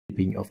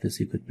of the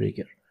circuit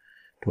breaker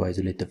to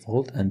isolate the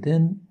fault, and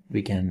then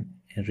we can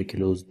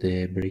reclose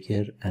the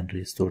breaker and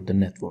restore the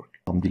network.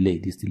 Delay.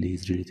 This delay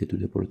is related to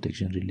the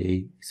protection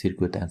relay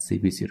circuit and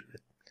CP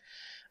circuit.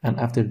 And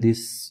after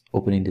this,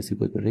 opening the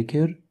circuit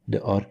breaker,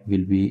 the arc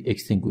will be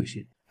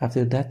extinguished.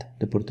 After that,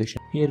 the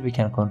protection. Here we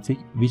can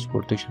configure which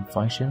protection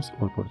functions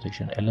or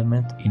protection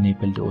element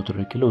enable the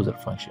autoreclosure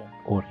function.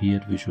 Or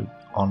here we should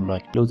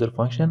unlock closer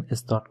function,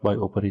 start by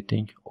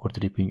operating or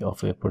tripping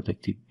of a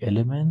protective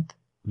element,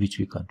 which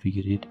we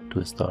configure it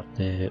to start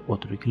the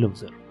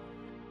autoreclosure.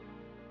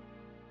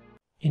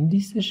 In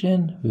this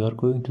session, we are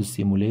going to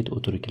simulate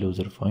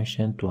autoreclosure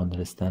function to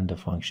understand the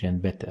function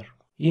better.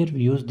 Here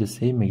we use the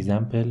same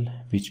example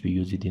which we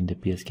used in the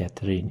PSCAT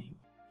training.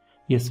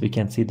 Yes, we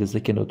can see the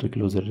second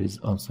autoreclosure is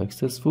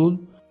unsuccessful.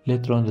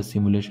 Let's run the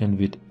simulation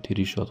with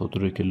 3-shot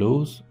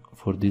autoreclose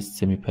for this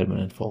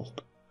semi-permanent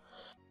fault.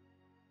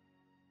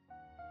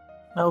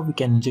 Now we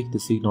can inject the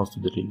signals to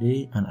the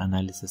relay and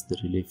analyze the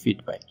relay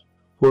feedback.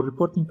 For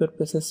reporting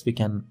purposes, we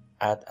can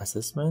add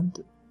assessment.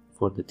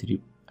 For the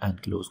trip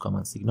and close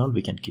command signal,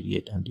 we can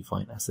create and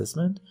define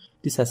assessment.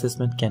 This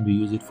assessment can be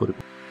used for